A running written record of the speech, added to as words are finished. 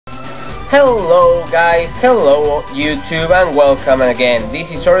Hello guys, hello YouTube and welcome again.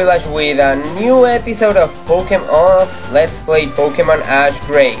 This is Aurilash with a new episode of Pokemon Let's Play Pokemon Ash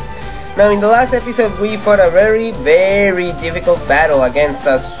Gray. Now in the last episode we fought a very difficult battle against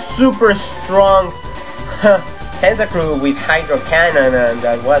a super strong Tentacruel with Hydro Cannon, and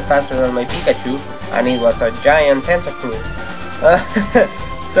that was faster than my Pikachu, and it was a giant Tentacruel.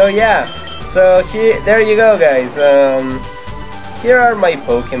 So yeah, there you go guys. Here are my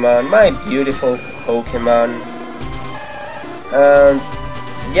Pokemon, my beautiful Pokemon.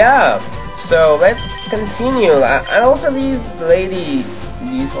 Yeah, so let's continue. And also this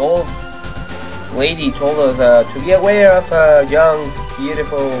old lady told us to be aware of a young,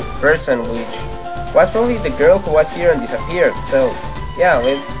 beautiful person, which was probably the girl who was here and disappeared. So yeah,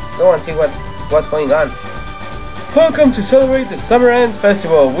 let's go and see what's going on. Welcome to celebrate the Summer Ends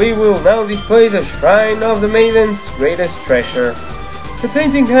Festival. We will now display the Shrine of the Maiden's greatest treasure. The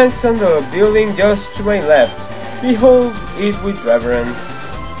painting hangs on the building just to my left. Behold it with reverence.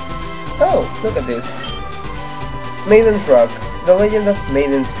 Oh, look at this. Maiden's Rock. The legend of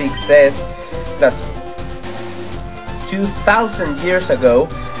Maiden's Peak says that 2,000 years ago,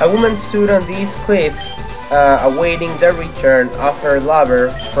 a woman stood on this cliff awaiting the return of her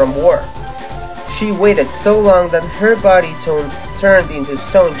lover from war. She waited so long that her body turned into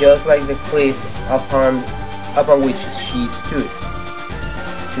stone, just like the cliff upon which she stood.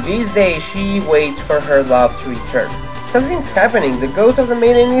 To this day, she waits for her love to return. Something's happening. The ghost of the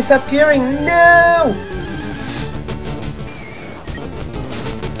maiden is appearing. No!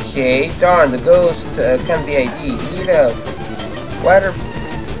 Okay, darn, the ghost can't be ID. Get out. Water.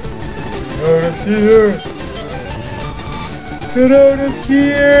 Get out of here! Get out of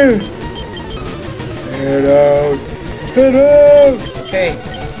here! Get out! Get out! Okay,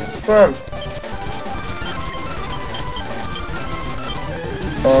 come on.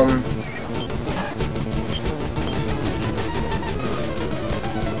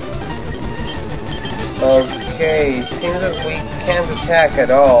 Okay, it seems that we can't attack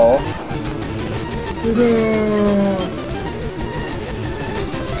at all. Get out!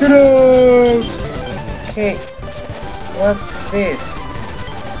 Get out! Okay, what's this?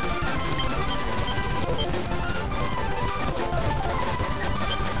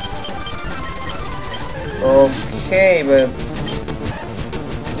 Okay, but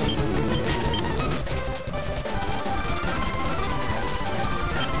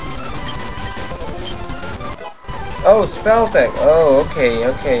oh, spell tech. Oh,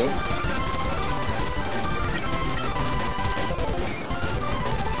 okay.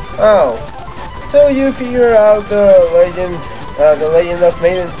 Oh, so you figure out the legend of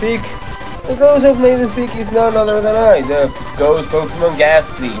Maiden's Peak? The ghost of Maiden's Peak is none other than I, the ghost Pokemon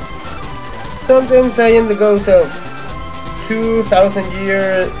Ghastly. Sometimes I am the ghost of the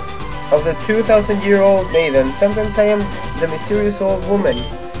 2,000-year-old maiden. Sometimes I am the mysterious old woman.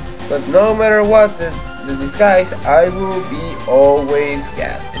 But no matter what the disguise, I will be always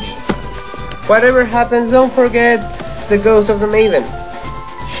Ghastly. Whatever happens, don't forget the ghost of the maiden.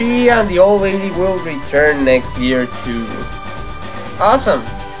 She and the old lady will return next year too. Awesome!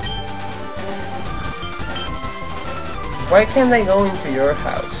 Why can't I go into your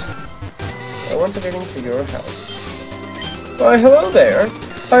house? I want to get into your house. Why, hello there.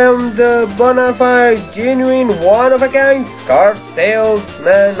 I am the bona fide, genuine, one-of-a-kind scarf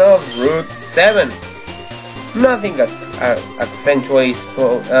salesman of Route 7. Nothing accentuates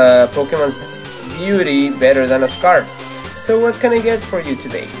Pokemon's beauty better than a scarf. So what can I get for you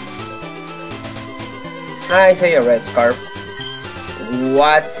today? I say a red scarf.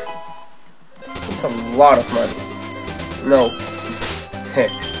 What? It's a lot of money. No.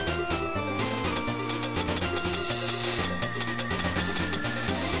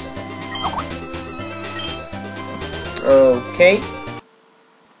 Okay,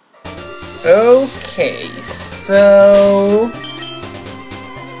 so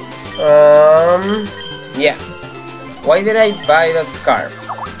yeah. Why did I buy that scarf?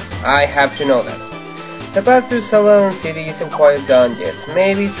 I have to know that. The path to Salon City isn't quite done yet.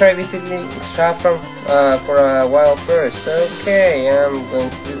 Maybe try visiting Saffron for a while first. Okay, I'm going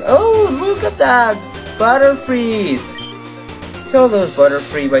to. Oh, look at that! Butterfrees! So those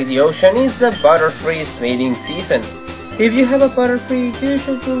Butterfree by the ocean is the Butterfree's mating season. If you have a Butterfree, you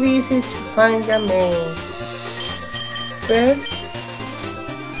should release it to find a mate. Best?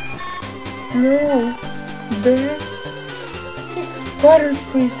 No. Best? It's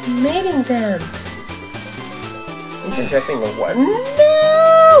Butterfree's mating dance. Interjecting a what?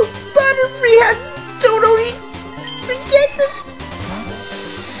 No! Butterfree has totally rejected.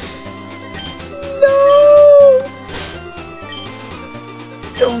 No!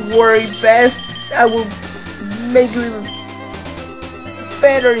 Don't worry, Best. I will make you even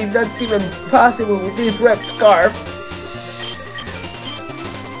better if that's even possible with this red scarf.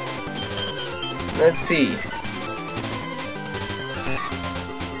 Let's see.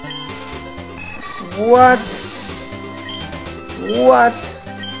 What? What?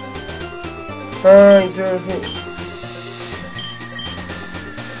 It's very good.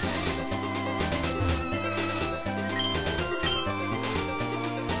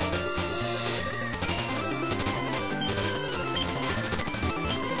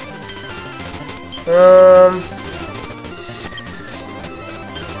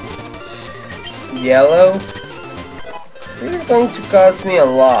 Yellow? This is going to cost me a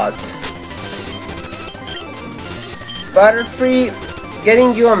lot. Butterfree,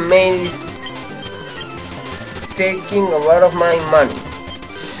 getting you a maze, taking a lot of my money.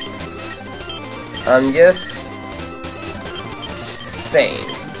 I'm just saying.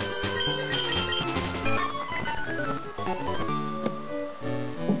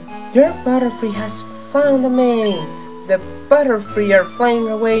 Your Butterfree has found a mate. The Butterfree are flying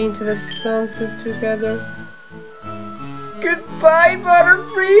away into the sunset together. Goodbye,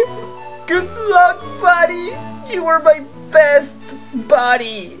 Butterfree. Good luck, buddy. You were my best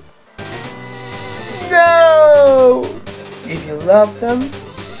buddy. No! If you love them,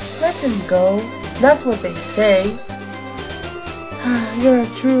 let them go. That's what they say. You're a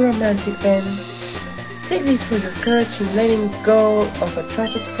true romantic, Ben. Take this for your courage in letting go of a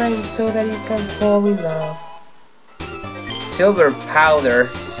trusted friend so that you can fall in love. Silver powder.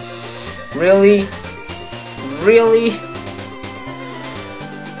 Really? Really?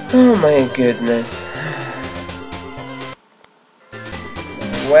 Oh my goodness.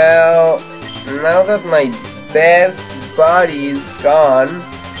 Well, now that my best buddy is gone,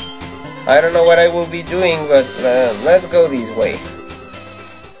 I don't know what I will be doing, but let's go this way.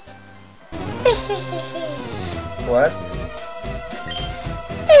 What?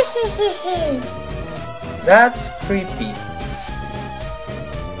 That's creepy.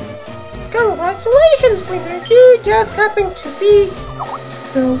 Congratulations, winner! You just happen to be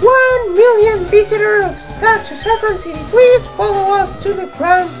the 1 million visitor of Saffron City. Please follow us to the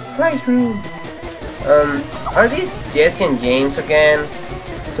grand prize room. Are these Jesse and James again?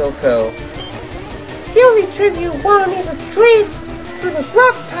 So cool. The only trip you want is a trip to the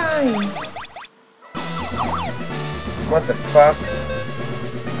block time. What the fuck?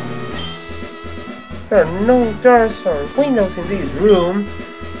 There are no doors or windows in this room.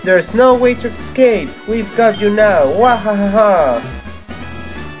 There's no way to escape. We've got you now. Wahahaha.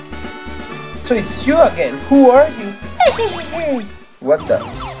 So it's you again. Who are you? What the?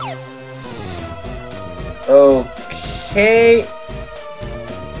 Okay.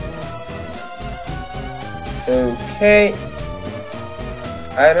 Okay.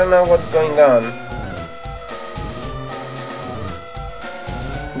 I don't know what's going on.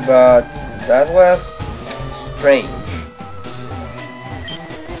 But that was strange.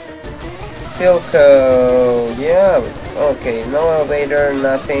 Silco, yeah, okay, no elevator,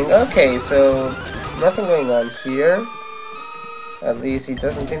 nothing. Okay, so nothing going on here. At least it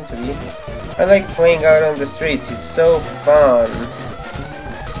doesn't seem to be. I like playing out on the streets, it's so fun.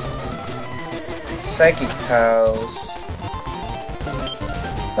 Psychic house.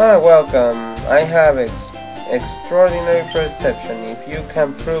 Ah, welcome. I have extraordinary perception. If you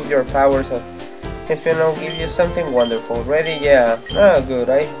can prove your powers of espionage, I'll give you something wonderful. Ready? Yeah. Ah, good.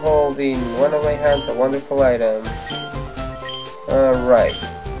 I hold in one of my hands a wonderful item. Right.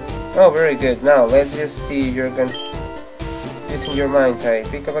 Oh, very good. Now, let's just see. You're using your mind eye.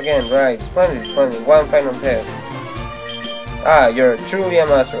 Pick up again. Right. Splendid, splendid. One final test. Ah, you're truly a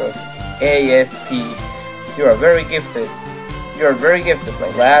master of ASP. You are very gifted. You are very gifted, my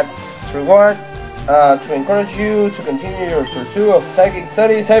lad. As reward, to encourage you to continue your pursuit of psychic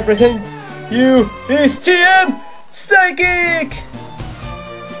studies, I present you is TM Psychic!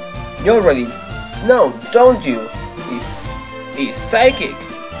 You already know, don't you? Is Psychic.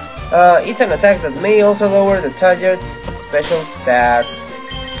 It's an attack that may also lower the target's special stats.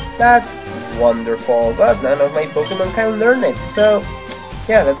 That's wonderful, but none of my Pokemon can learn it, so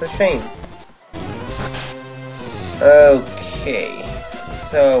yeah, that's a shame. Okay,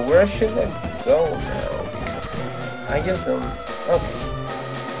 so where should I go now? I just don't... okay.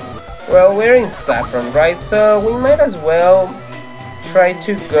 Well, we're in Saffron, right? So we might as well try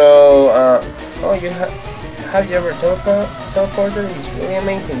to go... oh, have you ever teleported? It's really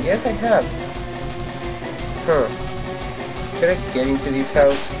amazing. Yes, I have. Should I get into this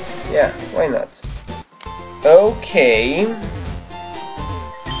house? Yeah, why not?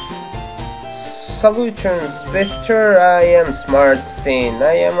 Salutations, Visitor. I am Smart Sin.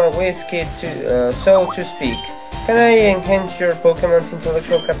 I am a whiskey, so to speak. Can I enhance your Pokemon's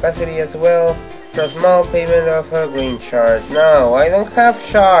intellectual capacity as well? For a small payment of a green shard. No, I don't have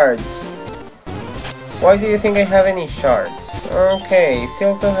shards. Why do you think I have any shards? Okay,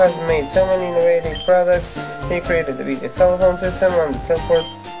 Silco has made so many innovative products. They created the video telephone system on the teleport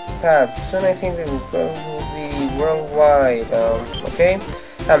path. Soon I think it will probably be worldwide. Okay,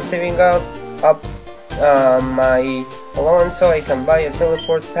 I'm saving up my allowance so I can buy a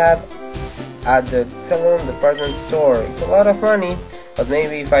teleport pad at the Telon department store. It's a lot of money, but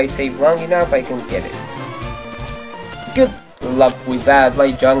maybe if I save long enough I can get it. Good luck with that, my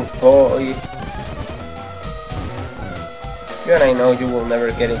young boy. You and I know you will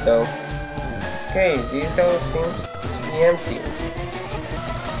never get it though. Okay, this house seems to be empty.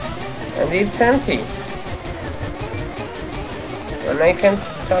 And it's empty. And I can't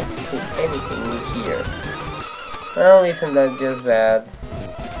talk to anything here. Well, isn't that just bad?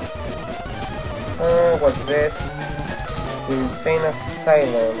 What's this? Insane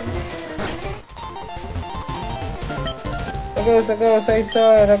Asylum. A ghost, I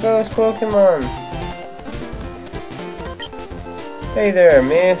saw it, a ghost Pokemon! Hey there,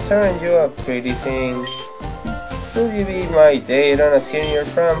 miss, aren't you a pretty thing? Will you be my date on a senior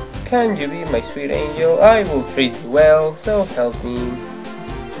prom? Can you be my sweet angel? I will treat you well, so help me.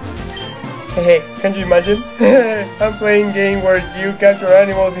 Hey, can you imagine? I'm playing a game where you capture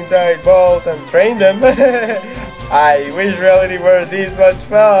animals inside balls and train them. I wish reality were this much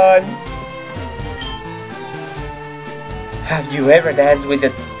fun. Have you ever danced with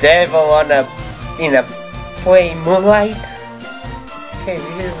the devil in a play Moonlight? Okay,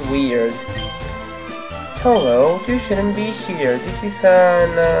 this is weird. Hello, you shouldn't be here. This is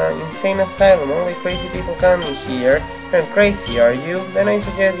an insane asylum. Only crazy people come in here. You're crazy, are you? Then I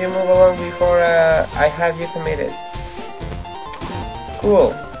suggest you move along before I have you committed.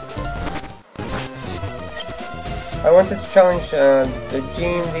 Cool. I wanted to challenge the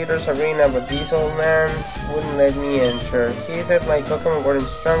gym leader Sabrina, but this old man wouldn't let me enter. He said my Pokemon weren't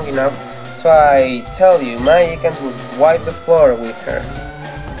strong enough, so I tell you, my Ekans would wipe the floor with her.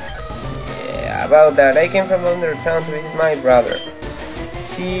 Yeah, about that, I came from under town to visit my brother.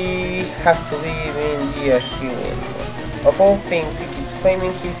 He has to live in the asylum. Of all things, he keeps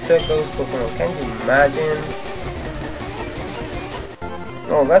claiming he saw ghost Pokemon. Can you imagine?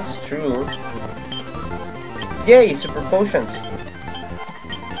 Oh, that's true. Yay, super potions.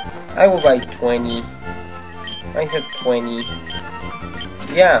 I will buy 20. I said 20.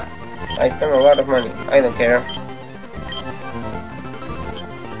 Yeah, I spent a lot of money. I don't care.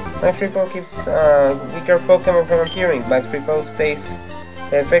 Max Repel keeps weaker Pokemon from appearing. Max Repel stays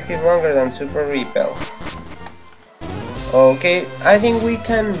effective longer than Super Repel. Okay, I think we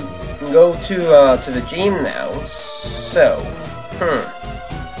can go to the gym now. So,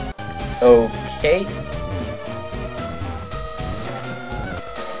 okay.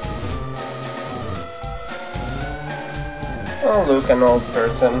 Oh, look, an old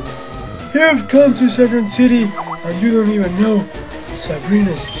person. You've come to Severn City, and you don't even know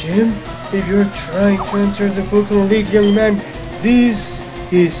Sabrina's gym? If you're trying to enter the Pokemon League, young man, this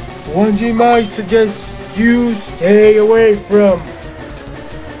is one gym I suggest you stay away from.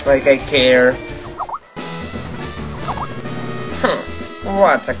 Like I care.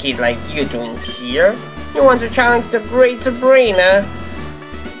 What's a kid like you doing here? You want to challenge the great Sabrina?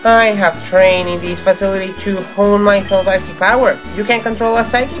 I have trained in this facility to hone my telepathic power. You can control a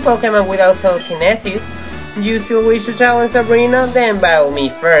psychic Pokemon without telekinesis. You still wish to challenge Sabrina? Then battle me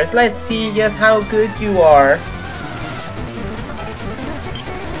first. Let's see just how good you are.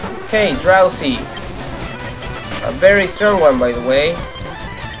 Okay, Drowsy. A very strong one, by the way.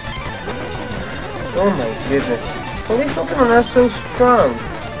 Oh my goodness. Well, these Pokemon are so strong.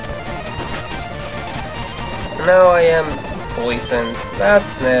 Now I am poisoned.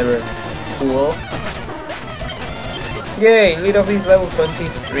 That's never cool. Yay, lead off is level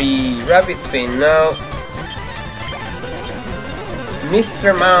 23. Rapid Spin now.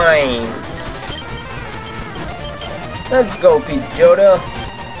 Mr. Mime. Let's go, Pidgeotto.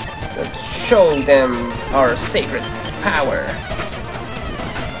 Let's show them our sacred power.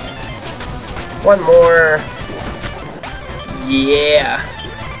 One more. Yeah.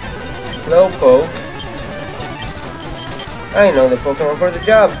 Slowpoke. I know the Pokemon for the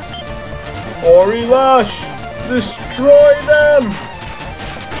job. Aurilash! Destroy them!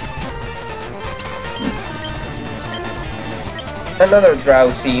 Another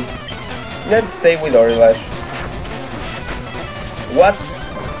Drowsy. Let's stay with Aurilash. What?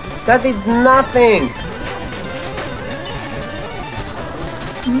 That did nothing!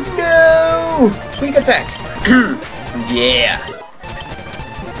 No! quick attack. Yeah.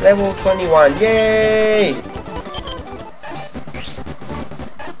 Level 21. Yay!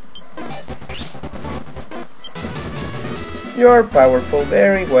 You're powerful.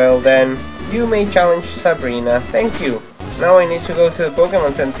 Very well then. You may challenge Sabrina. Thank you. Now I need to go to the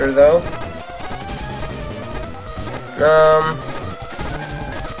Pokemon Center though.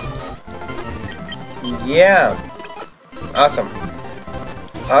 Yeah. Awesome.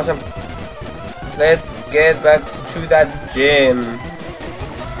 Awesome. Let's get back to that gym.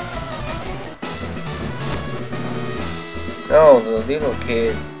 Oh, the little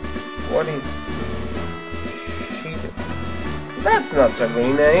kid. What is she doing? That's not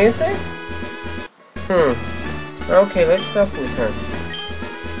Sabrina, is it? Okay, let's talk with her.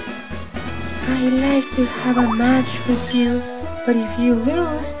 I'd like to have a match with you, but if you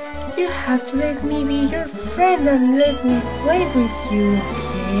lose, you have to let me be your friend and let me play with you,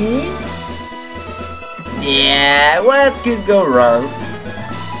 okay? Yeah, what could go wrong?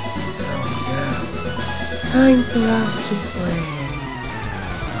 So yeah, time for us to play.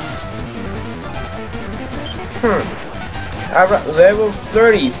 Alright, level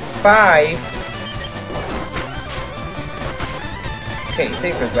 35. Okay,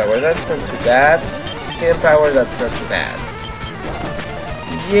 Sacred Power, that's not too bad. Hidden Power, that's not too bad.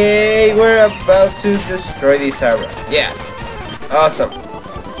 Yay, we're about to destroy this aura. Yeah, awesome.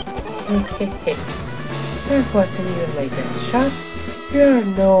 That wasn't even my best shot. You're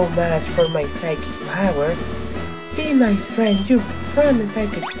no match for my psychic power. Be my friend, you promised I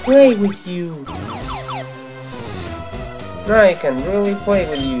could play with you. I can really play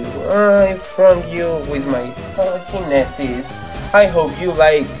with you. I front you with my telekinesis. I hope you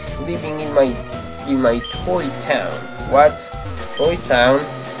like living in my toy town. What? Toy town?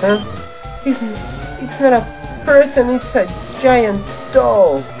 Huh? It's not a person, it's a giant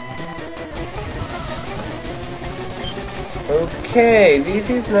doll. Okay, this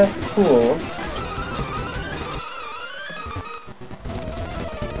is not cool.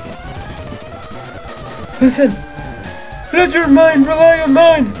 Listen! Let your mind rely on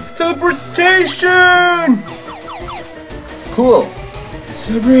mine! Teleportation! Cool.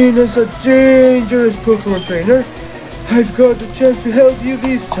 Sabrina's a dangerous Pokemon trainer. I've got the chance to help you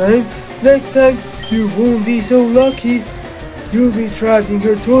this time. Next time, you won't be so lucky. You'll be trapped in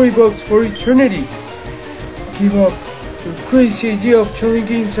her toy box for eternity. Give up your crazy idea of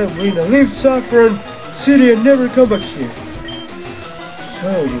challenging Sabrina. Leave Saffron City and never come back here.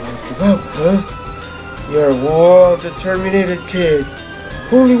 So you won't give up, huh? You're one determined kid.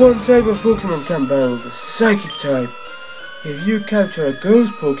 Only one type of Pokemon can battle, the Psychic type. If you capture a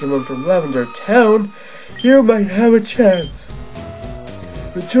ghost Pokemon from Lavender Town, you might have a chance.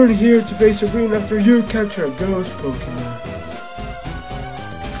 Return here to face Sabrina after you capture a ghost Pokemon.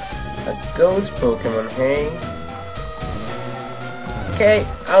 A ghost Pokemon, hey? Okay,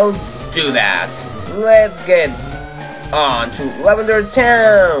 I'll do that. Let's get on to Lavender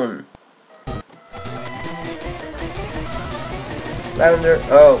Town. Lavender,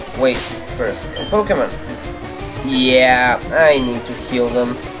 oh, wait, first, a Pokemon. Yeah, I need to heal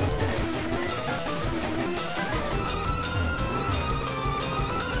them.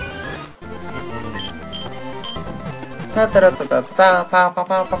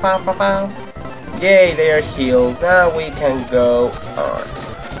 Yay, they are healed. Now we can go on.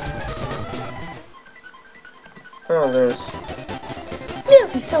 Oh, there's...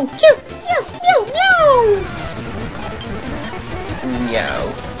 Milk is so cute! Meow, meow, meow! Meow.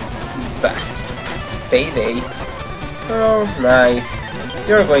 Bah. Payday. Oh, nice.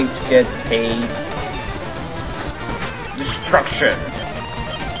 You're going to get paid. Destruction.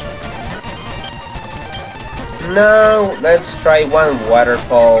 Now, let's try one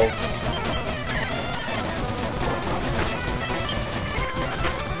waterfall.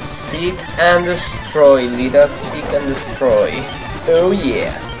 Seek and destroy, Lida. Seek and destroy. Oh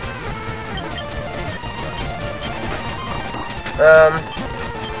yeah.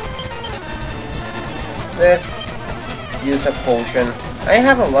 Let's use a potion. I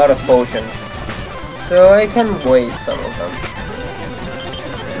have a lot of potions, so I can waste some of them.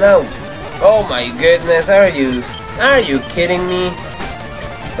 No. Oh my goodness, are you kidding me?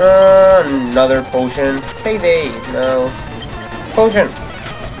 Another potion. Payday, no. Potion.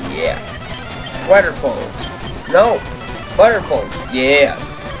 Yeah. Waterfalls. No. Waterfalls. Yeah.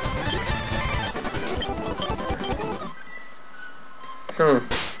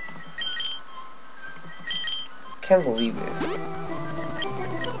 Can't believe this.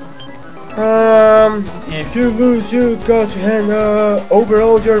 If you lose, you got to hand over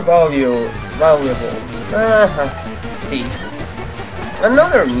all your valuables. Thief.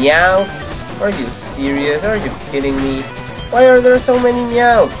 Another meow. Are you serious? Are you kidding me? Why are there so many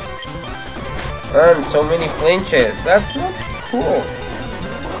meows? And so many flinches. That's not cool.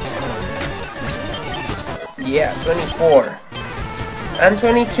 Yeah, 24. And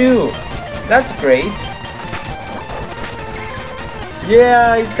 22. That's great.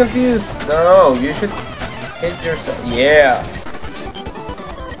 Yeah, it's confused. No, you should hit yourself. Yeah.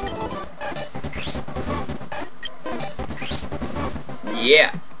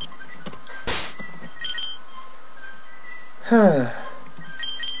 Yeah.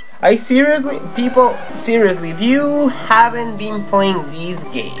 I seriously, people, seriously, if you haven't been playing this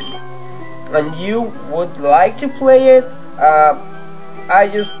game and you would like to play it, I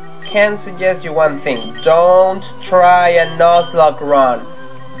just can suggest you one thing. Don't try a Nuzlocke run.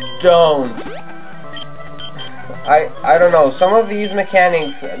 Don't. I don't know, some of these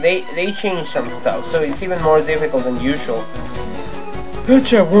mechanics, they change some stuff, so it's even more difficult than usual.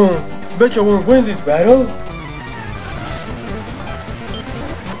 Bet I won't win this battle.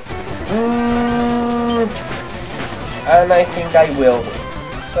 And I think I will win.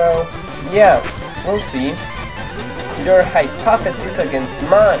 So, yeah, we'll see. Your hypothesis against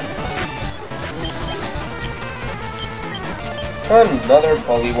mine. Another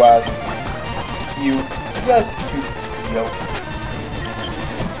polywag. You just too young.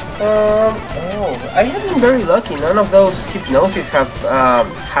 Oh, I have been very lucky. None of those hypnosis have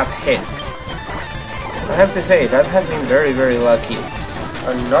hit. I have to say, that has been very, very lucky.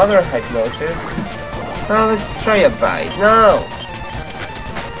 Another hypnosis. Now let's try a bite. No!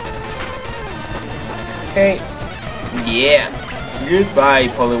 Okay. Yeah. Goodbye,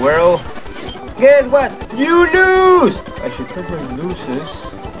 Poliwhirl. Guess what? You lose! I should put my loses.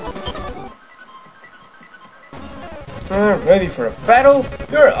 Ready for a battle?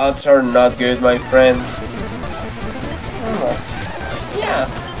 Your odds are not good, my friend. Yeah.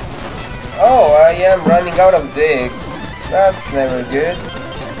 Oh, I am running out of digs. That's never good.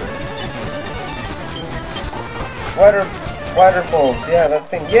 Waterfalls, yeah, that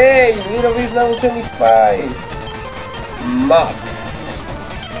thing. Yay! Little is level 25. Muck.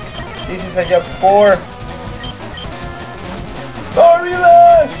 This is a job for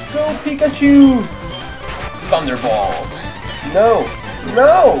Aurilash! Go Pikachu! Thunderbolt. No!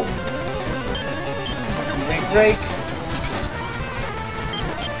 No! Break.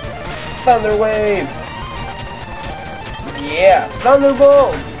 Thunder Wave. Yeah,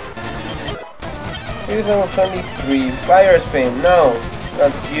 Thunderbolt. Here's level 23. Fire Spin. No,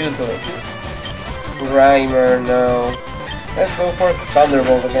 that's useless. Grimer. No. Let's go for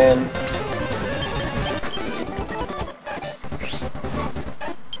Thunderbolt again.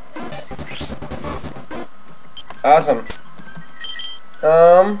 Awesome.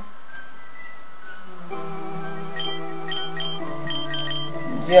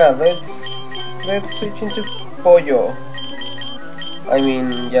 Yeah, let's switch into Pollo. I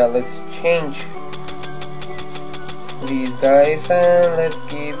mean, yeah, let's change these guys and let's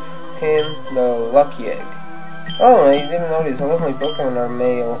give him the lucky egg. Oh, I didn't notice. All of my Pokemon are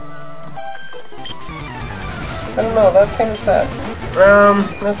male. I don't know, that's kind of sad.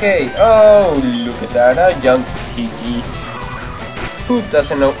 Okay. Oh, look at that, a young Pidgey. Who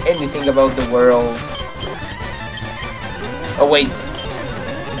doesn't know anything about the world? Oh, wait.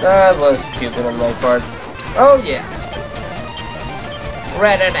 That was stupid on my part. Oh, yeah.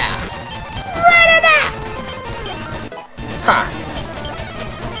 Ra-da-da. Ra-da-da. Ha.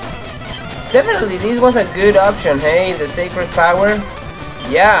 Definitely, this was a good option, hey? The Sacred Power.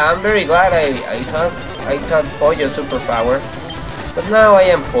 Yeah, I'm very glad I thought Pollo Superpower. But now I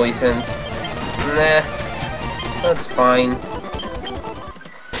am poisoned. Nah, that's fine.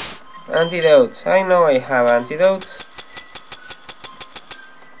 Antidotes. I know I have antidotes.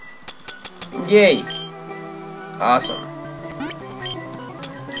 Yay! Awesome.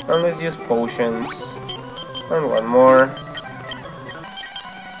 And let's use potions. And one more.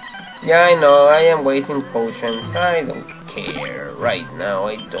 Yeah, I know, I am wasting potions. I don't care. Right now,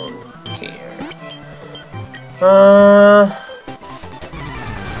 I don't care.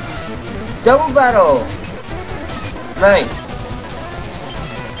 Double battle! Nice.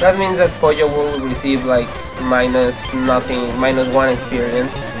 That means that Pollo will receive like -1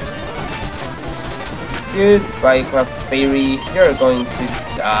 experience. Goodbye, Clefairy. You're going to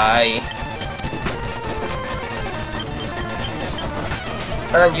die.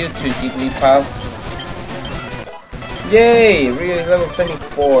 And you too, Jigglypuff. Yay! Really level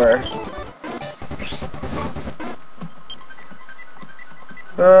 24.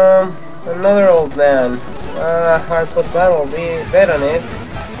 Another old man. Hardcore battle, bet on it.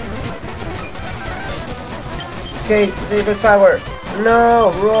 Okay, Sacred Power.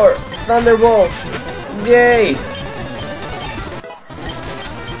 No, Roar. Thunderbolt! Yay!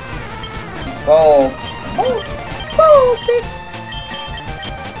 Oh!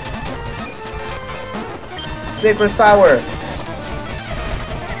 It's Sacred Power!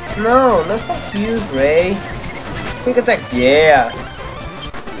 No, not for you, Ray. Quick attack, yeah!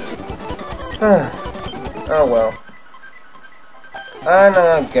 Oh well.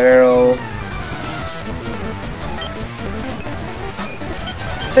 Anna girl.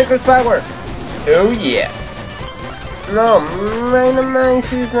 Sacred Power! Oh yeah! No,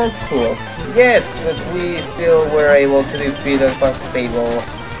 Minimize is not cool. Yes, but we still were able to defeat the Cloud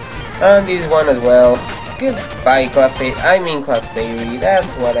and this one as well. Goodbye, Cloud Fairy, that's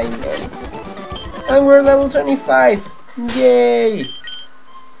what I meant. And we're level 25! Yay!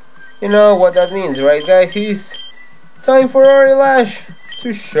 You know what that means, right guys? It's time for Aurilash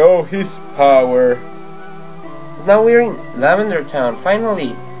to show his power. Now we're in Lavender Town,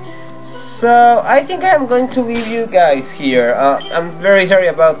 finally. So I think I'm going to leave you guys here. I'm very sorry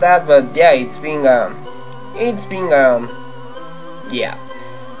about that, but yeah, yeah,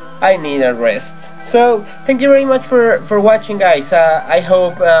 I need a rest. So thank you very much for watching, guys. I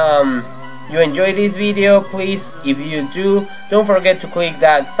hope you enjoyed this video. Please, if you do, don't forget to click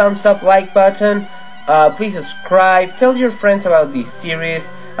that thumbs up like button. Please subscribe, tell your friends about this series,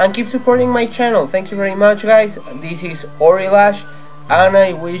 and keep supporting my channel. Thank you very much, guys. This is Aurilash, and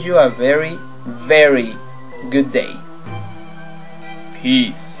I wish you a very, very good day.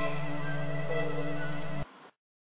 Peace.